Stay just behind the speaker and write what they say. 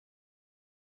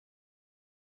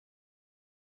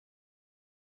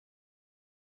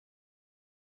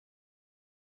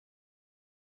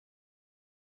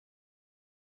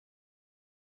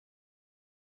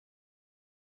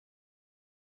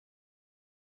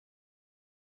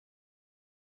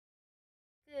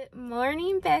Good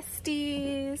morning,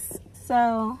 besties.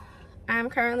 So I'm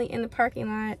currently in the parking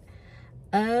lot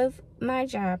of my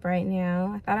job right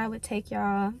now. I thought I would take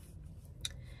y'all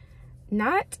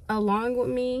not along with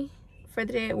me for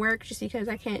the day at work, just because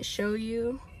I can't show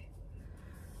you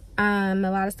a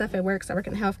lot of stuff at work. So I work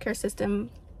in the healthcare system,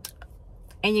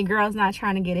 and your girl's not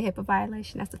trying to get a HIPAA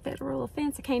violation. That's a federal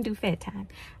offense. I can't do Fed time.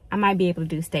 I might be able to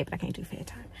do state, but I can't do Fed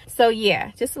time. So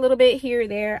yeah, just a little bit here or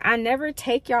there. I never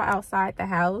take y'all outside the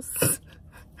house.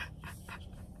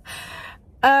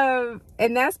 And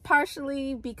that's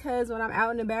partially because when I'm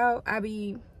out and about, I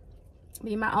be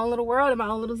in my own little world, in my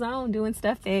own little zone, doing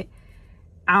stuff that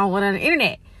I don't want on the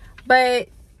internet. But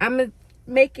I'm gonna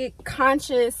make it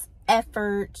conscious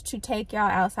effort to take y'all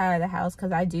outside of the house,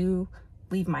 because I do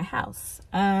leave my house.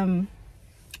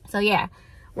 So yeah,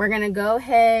 we're gonna go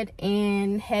ahead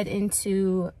and head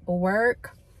into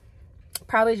work.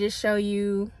 Probably just show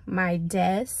you my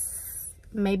desk,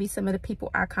 maybe some of the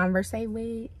people I conversate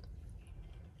with.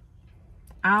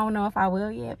 I don't know if I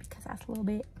will yet, because that's a little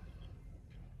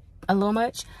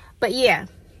much, but yeah,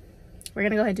 we're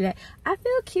gonna go ahead and do that. I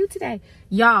feel cute today,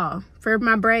 y'all, for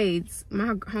my braids.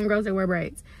 My homegirls that wear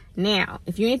braids. Now,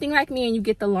 if you're anything like me and you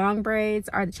get the long braids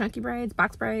or the chunky braids,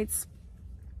 box braids,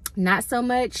 not so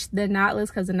much the knotless,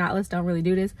 because the knotless don't really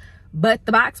do this, but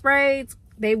the box braids,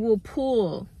 they will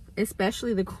pull,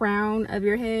 especially the crown of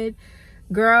your head,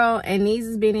 girl. And these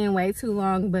has been in way too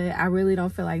long, but I really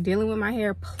don't feel like dealing with my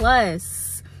hair.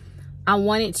 Plus, I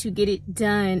wanted to get it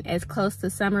done as close to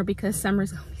summer, because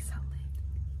summer's gonna be so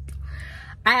lit.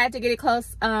 I had to get it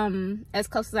close, as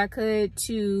close as I could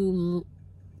to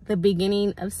the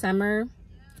beginning of summer,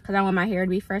 because I want my hair to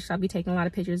be fresh. So I'll be taking a lot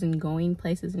of pictures and going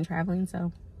places and traveling.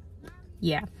 So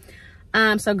yeah,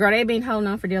 so girl, they've been holding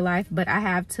on for dear life, but I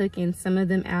have taken some of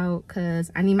them out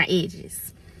because I need my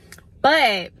edges.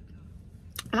 But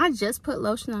I just put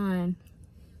lotion on,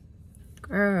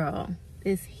 girl,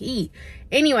 this heat.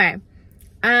 Anyway,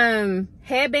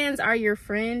 headbands are your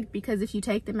friend, because if you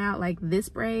take them out, like this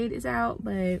braid is out,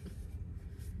 but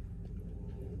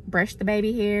brush the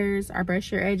baby hairs or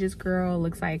brush your edges, girl,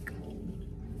 looks like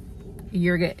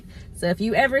you're good. So if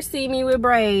you ever see me with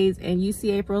braids and you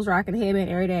see April's rocking a headband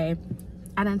every day,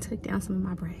 I done took down some of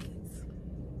my braids.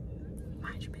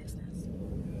 Mind your business.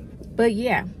 But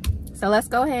yeah, so let's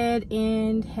go ahead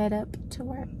and head up to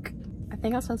work. I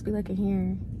think I'm supposed to be looking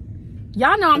here.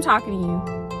 Y'all know I'm talking to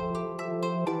you.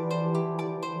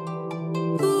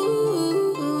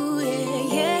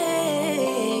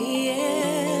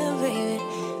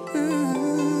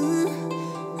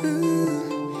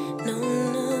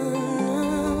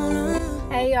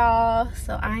 Y'all,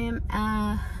 so I am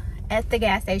at the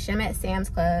gas station. I'm at Sam's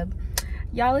Club.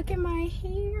 Y'all, look at my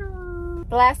hair.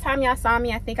 The last time y'all saw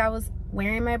me, I think I was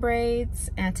wearing my braids,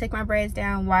 and I took my braids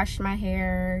down, washed my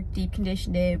hair, deep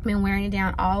conditioned it. Been wearing it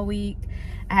down all week.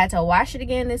 I had to wash it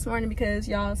again this morning because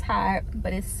y'all, it's hot,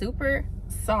 but it's super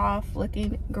soft,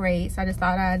 looking great. So I just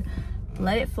thought I'd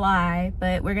let it fly.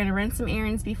 But we're gonna run some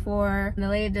errands before the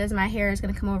lady that does my hair is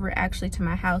gonna come over actually to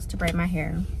my house to braid my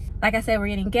hair. Like I said, we're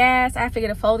getting gas. I have to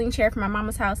get a folding chair from my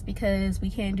mama's house because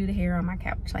we can't do the hair on my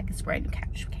couch. Like, it's a brand new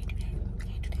couch. We can't do that. We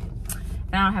can't do that.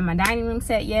 And I don't have my dining room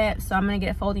set yet, so I'm gonna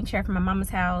get a folding chair from my mama's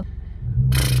house.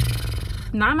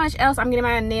 Not much else. I'm getting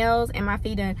my nails and my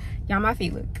feet done. Y'all, my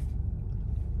feet look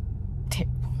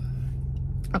terrible.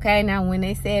 Okay, now when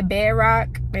they said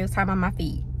bedrock, they was talking about my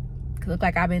feet. It look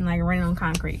like I've been like running on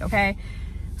concrete, okay?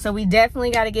 So we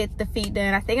definitely got to get the feet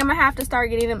done. I think I'm gonna have to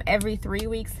start getting them every 3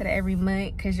 weeks instead of every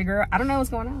month, because your girl, I don't know what's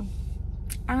going on.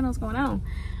 I don't know what's going on.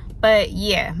 But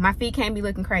yeah, my feet can't be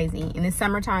looking crazy. And it's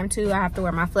summertime too. I have to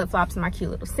wear my flip-flops and my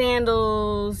cute little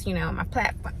sandals, you know, my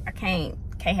platform. I can't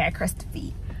have crusted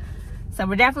feet. So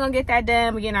we're definitely gonna get that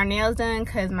done. We're getting our nails done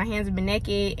because my hands have been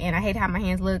naked and I hate how my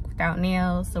hands look without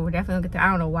nails. So we're definitely gonna get that. I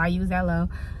don't know why you was that low.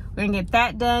 We're gonna get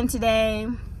that done today.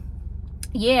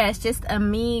 Yeah, it's just a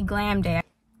me glam day.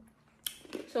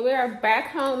 So we are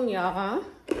back home, y'all.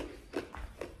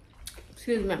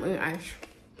 Excuse me, I'm eating ice.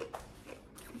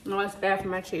 No, it's bad for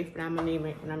my teeth, but I'm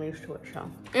anemic and I'm used to it,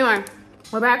 so. Anyway,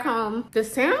 we're back home. The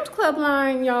Sam's Club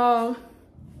line, y'all,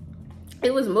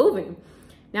 it was moving.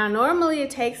 Now, normally it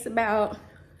takes about,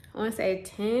 I wanna say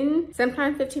 10,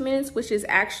 sometimes 15 minutes, which is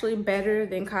actually better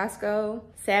than Costco,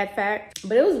 sad fact.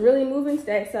 But it was really moving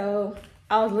today, so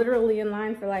I was literally in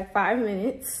line for like 5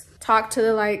 minutes. Talked to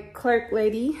the like clerk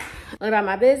lady about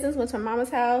my business, went to my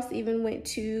mama's house, even went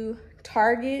to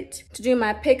Target to do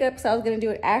my pickup. So I was gonna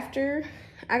do it after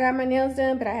I got my nails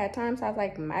done, but I had time, so I was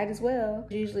like, might as well.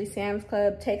 Usually Sam's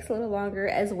Club takes a little longer,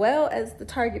 as well as the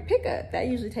Target pickup. That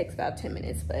usually takes about 10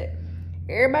 minutes, but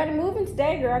Everybody moving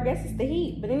today, girl. I guess it's the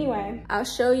heat. But anyway, I'll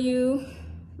show you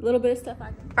a little bit of stuff I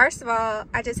can. First of all,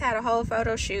 I just had a whole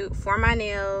photo shoot for my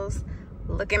nails.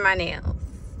 Look at my nails.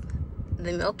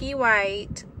 The milky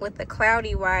white with the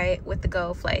cloudy white with the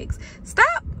gold flakes.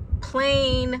 Stop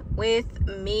playing with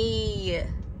me.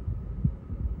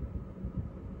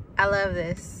 I love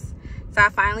this. So I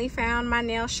finally found my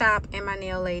nail shop and my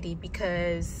nail lady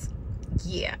because,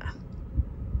 yeah,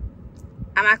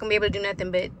 I'm not gonna be able to do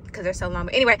nothing but because they're so long.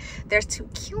 But anyway, they're too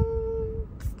cute.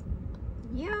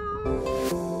 Yeah.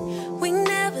 We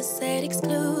never said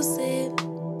exclusive.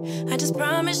 I just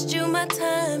promised you my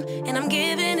time, and I'm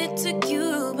giving it to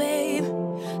you, babe.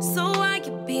 So why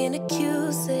you being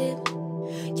accusive?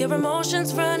 Your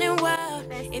emotions running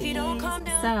wild. If you don't calm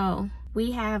down. So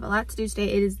we have a lot to do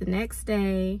today. It is the next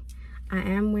day. I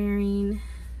am wearing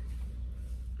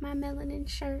my melanin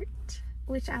shirt,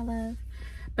 which I love.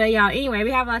 But y'all, anyway,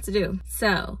 we have a lot to do.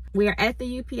 So we are at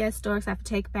the UPS store because I have to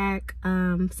take back,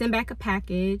 send back a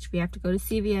package. We have to go to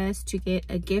CVS to get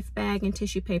a gift bag and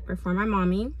tissue paper for my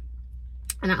mommy.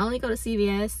 And I only go to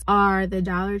CVS or the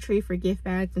Dollar Tree for gift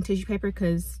bags and tissue paper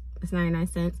because it's 99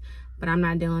 cents. But I'm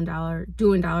not doing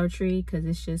Dollar Tree because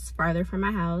it's just farther from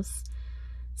my house.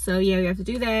 So yeah, we have to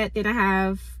do that. Then I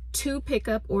have 2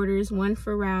 pickup orders, one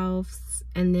for Ralph's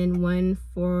and then one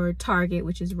for Target,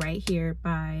 which is right here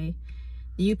by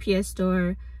the UPS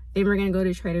store. Then we're gonna go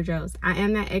to Trader Joe's. I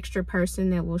am that extra person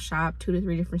that will shop 2 to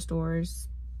 3 different stores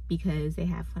because they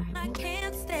have what I want.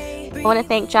 I want to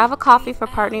thank Javy Coffee for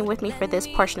partnering with me for this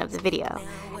portion of the video.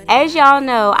 As y'all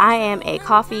know, I am a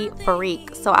coffee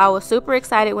freak, so I was super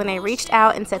excited when they reached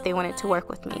out and said they wanted to work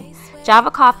with me.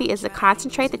 Javy Coffee is a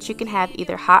concentrate that you can have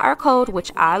either hot or cold,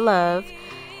 which I love.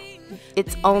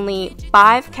 It's only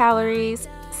 5 calories,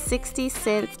 60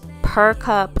 cents per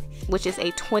cup, which is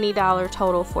a $20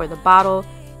 total for the bottle.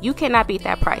 You cannot beat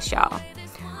that price, y'all.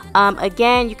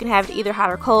 Again, you can have it either hot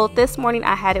or cold. This morning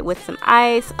I had it with some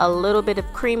ice, a little bit of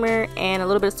creamer, and a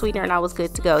little bit of sweetener, and I was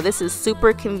good to go. This is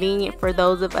super convenient for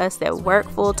those of us that work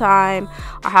full time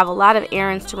or have a lot of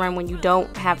errands to run when you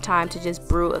don't have time to just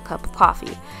brew a cup of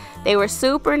coffee. They were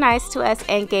super nice to us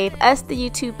and gave us, the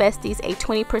YouTube besties, a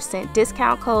 20%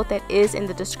 discount code that is in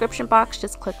the description box.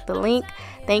 Just click the link.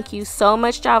 Thank you so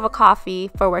much, Javy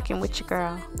Coffee, for working with your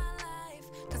girl.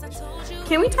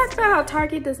 Can we talk about how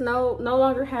Target does no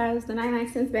longer has the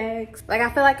 99 cents bags? Like, I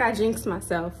feel like I jinxed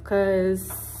myself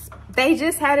because they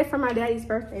just had it for my daddy's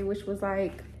birthday, which was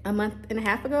like a month and a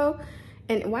half ago.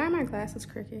 And why are my glasses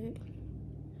crooked?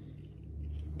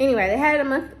 Anyway, they had it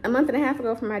a month and a half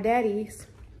ago for my daddy's,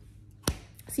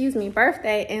 excuse me,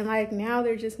 birthday, and like now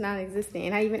they're just non-existent.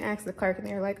 And I even asked the clerk and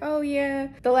they were like, oh yeah,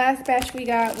 the last batch we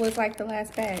got was like the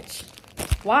last batch.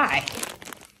 Why?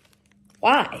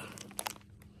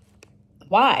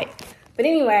 But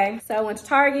anyway, so I went to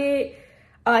Target.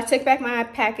 I took back my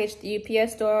package to the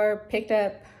UPS store, picked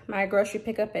up my grocery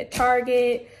pickup at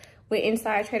Target, went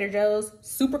inside Trader Joe's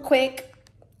super quick,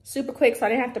 so I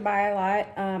didn't have to buy a lot.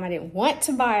 I didn't want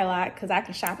to buy a lot because I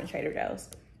can shop in Trader Joe's.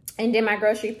 And then my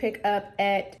grocery pickup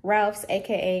at Ralph's,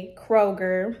 aka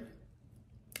Kroger.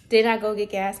 Then I go get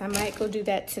gas. I might go do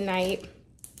that tonight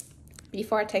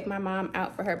before I take my mom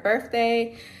out for her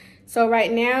birthday. So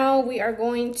right now we are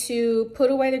going to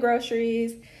put away the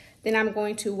groceries. Then I'm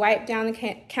going to wipe down the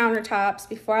countertops.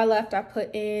 Before I left, I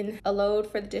put in a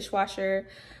load for the dishwasher.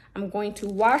 I'm going to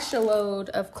wash a load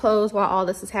of clothes while all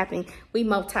this is happening. We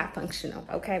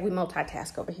multifunctional, okay? We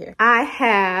multitask over here. I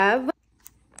have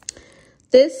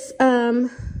this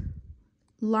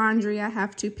laundry I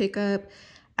have to pick up.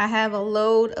 I have a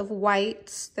load of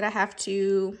whites that I have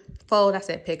to fold. I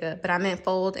said pick up, but I meant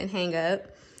fold and hang up.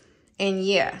 And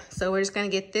yeah, so we're just gonna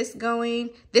get this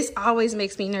going. This always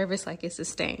makes me nervous, like it's a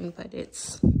stain, but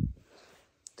it's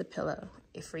the pillow.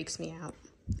 It freaks me out.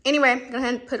 Anyway, go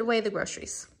ahead and put away the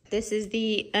groceries. This is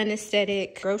the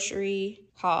unaesthetic grocery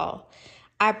haul.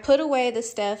 I put away the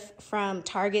stuff from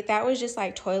Target. That was just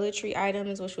like toiletry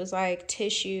items, which was like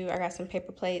tissue. I got some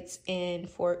paper plates and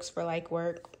forks for like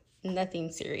work.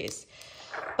 Nothing serious.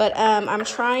 But I'm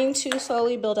trying to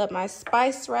slowly build up my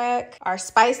spice rack, our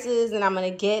spices, and I'm gonna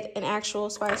get an actual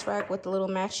spice rack with the little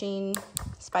matching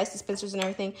spice dispensers and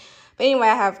everything. But anyway,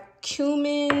 I have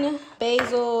cumin,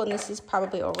 basil, and this is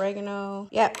probably oregano.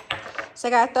 Yep. So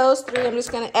I got those 3. I'm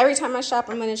just gonna, every time I shop,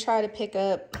 I'm gonna try to pick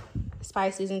up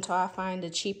spices until I find a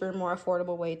cheaper, more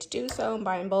affordable way to do so and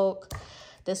buy in bulk.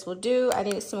 This will do. I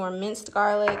need some more minced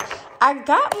garlic. I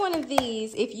got one of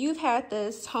these. If you've had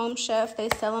this Home Chef, they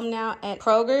sell them now at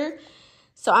Kroger.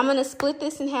 So I'm going to split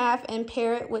this in half and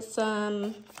pair it with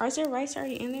some, or is there rice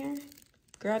already in there?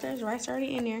 Girl, there's rice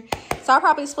already in there. So I'll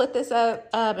probably split this up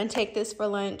and take this for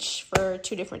lunch for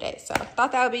 2 different days. So I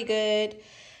thought that would be good.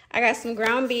 I got some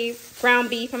ground beef. I'm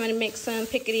gonna make some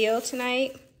picadillo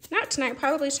tonight. Not tonight,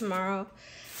 probably tomorrow.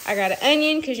 I got an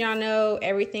onion, because y'all know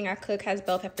everything I cook has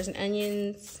bell peppers and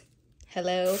onions.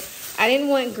 Hello. I didn't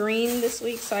want green this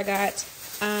week, so I got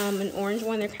an orange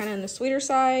one. They're kind of on the sweeter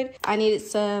side. I needed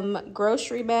some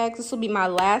grocery bags. This will be my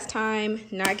last time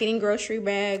not getting grocery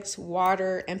bags,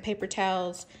 water, and paper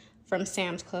towels from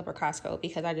Sam's Club or Costco,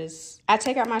 because I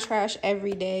take out my trash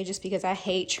every day just because I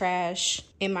hate trash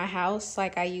in my house.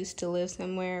 Like, I used to live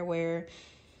somewhere where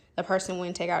the person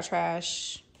wouldn't take out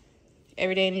trash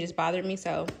every day and it just bothered me.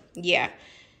 So yeah,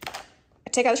 I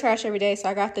take out the trash every day. So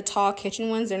I got the tall kitchen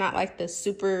ones. They're not like the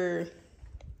super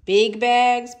big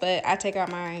bags, but I take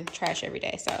out my trash every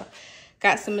day. So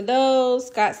got some of those.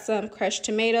 Got some crushed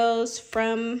tomatoes for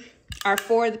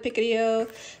the picadillo.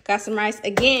 Got some rice.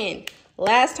 Again,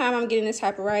 last time I'm getting this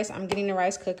type of rice, I'm getting the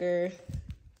rice cooker.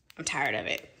 I'm tired of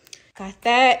it. Got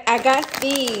that. I got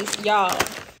these, y'all.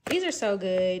 These are so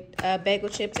good. Bagel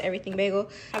chips, everything bagel.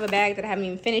 I have a bag that I haven't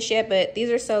even finished yet, but these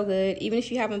are so good. Even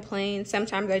if you have them plain,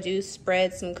 sometimes I do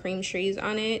spread some cream cheese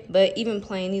on it, but even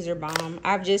plain, these are bomb.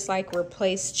 I've just like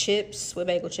replaced chips with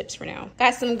bagel chips for now.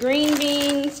 Got some green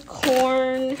beans,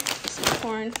 corn,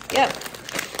 yep.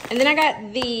 And then I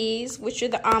got these, which are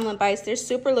the omelet bites. They're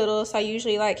super little, so I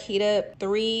usually like heat up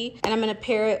 3, and I'm gonna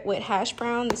pair it with hash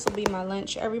brown. This will be my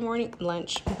lunch every morning.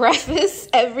 Breakfast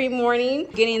every morning.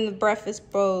 Getting the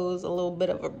breakfast bowls a little bit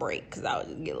of a break because I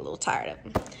would get a little tired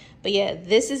of them. But yeah,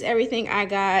 this is everything I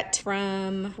got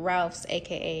from Ralph's,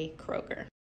 aka Kroger.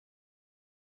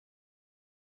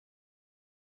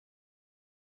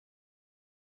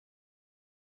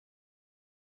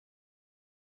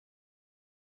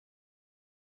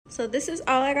 So this is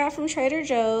all I got from Trader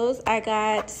Joe's. I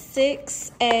got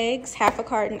 6 eggs, half a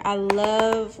carton. I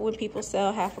love when people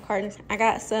sell half a carton. I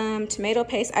got some tomato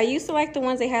paste. I used to like the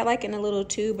ones they had like in a little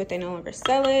tube, but they no longer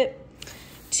sell it.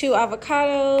 2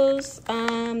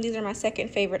 avocados. These are my second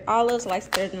favorite olives. I like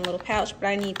they're in a little pouch, but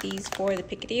I need these for the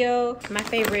picadillo. My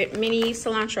favorite mini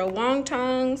cilantro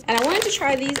wontons. And I wanted to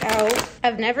try these out.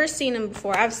 I've never seen them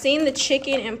before. I've seen the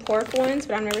chicken and pork ones,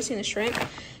 but I've never seen the shrimp.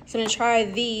 So I'm gonna try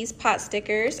these pot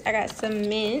stickers. I got some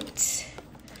mint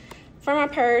for my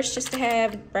purse just to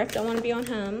have. Breath don't want to be on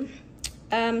hum.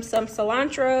 Some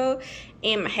cilantro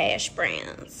and my hash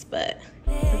browns. But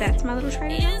that's my little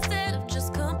tray. Instead of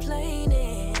just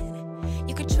complaining,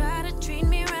 you could try to treat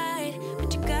me right,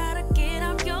 but you gotta get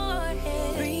out your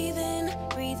head. Breathe in,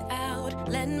 breathe out.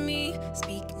 Let me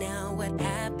speak now. What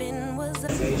happened was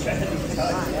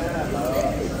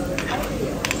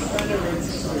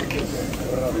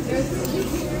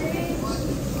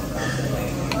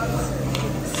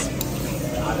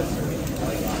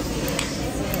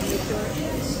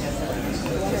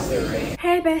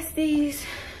Hey besties,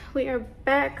 we are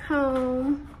back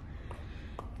home,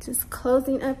 just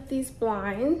closing up these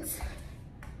blinds.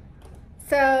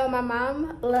 So my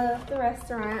mom loved the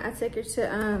restaurant. I took her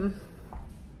to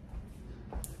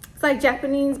it's like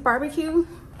Japanese barbecue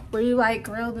where you like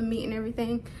grill the meat and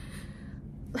everything.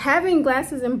 Having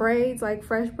glasses and braids, like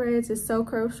fresh braids, is so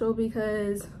crucial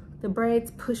because the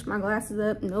braids push my glasses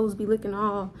up, nose be looking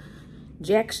all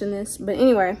Jacksonist. But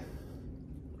anyway,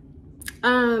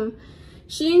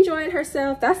 she enjoyed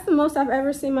herself. That's the most I've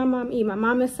ever seen my mom eat. My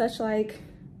mom is such like,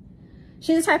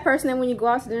 she's the type of person that when you go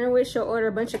out to dinner with, she'll order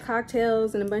a bunch of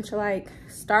cocktails and a bunch of like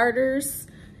starters,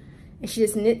 and she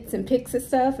just knits and picks and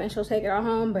stuff, and she'll take it all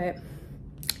home. But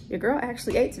your girl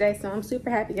actually ate today, so I'm super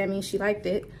happy. I mean, she liked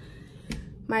it.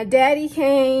 My daddy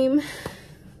came.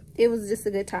 It was just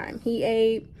a good time. He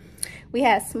ate. We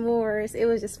had s'mores. It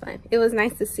was just fun. It was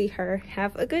nice to see her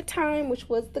have a good time, which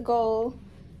was the goal.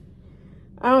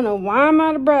 I don't know why I'm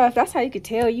out of breath. That's how you could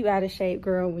tell you out of shape,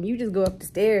 girl, when you just go up the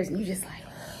stairs and you just like,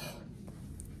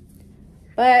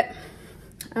 but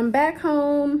I'm back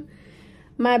home.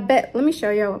 My bed, let me show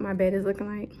y'all what my bed is looking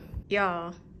like.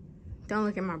 Y'all, don't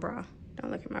look at my bra. Don't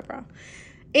look at my bra.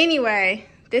 Anyway,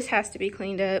 this has to be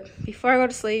cleaned up. Before I go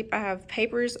to sleep, I have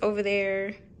papers over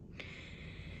there.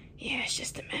 Yeah, it's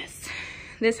just a mess.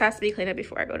 This has to be cleaned up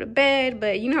before I go to bed,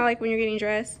 but you know how like when you're getting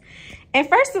dressed. And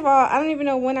first of all, I don't even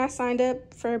know when I signed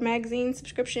up for a magazine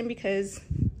subscription because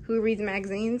who reads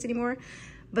magazines anymore?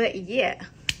 But yeah,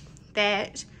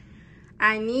 that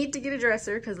I need to get a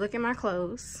dresser because look at my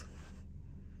clothes.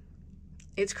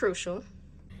 It's crucial.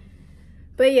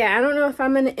 But yeah, I don't know if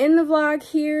I'm gonna end the vlog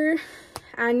here.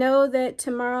 I know that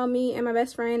tomorrow me and my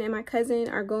best friend and my cousin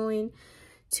are going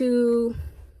to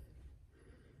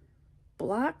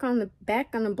back on the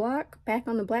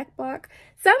black block,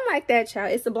 something like that,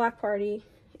 child. It's a block party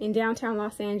in downtown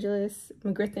Los Angeles.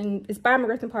 McGriffin, it's by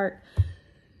McGriffin Park.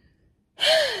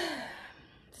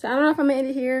 So I don't know if I'm gonna end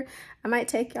it here. I might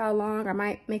take y'all along. I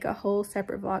might make a whole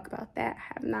separate vlog about that.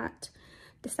 I have not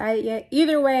decided yet.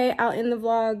 Either way, I'll end the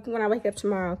vlog when I wake up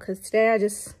tomorrow, because today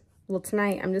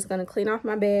tonight I'm just gonna clean off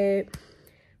my bed,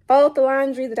 fold the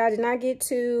laundry that I did not get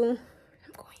to.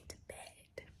 I'm going to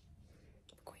bed.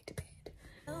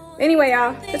 Anyway,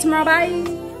 y'all, till tomorrow. Bye.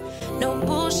 No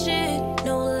bullshit,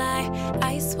 no lie.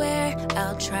 I swear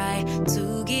I'll try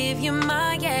to give you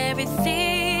my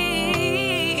everything.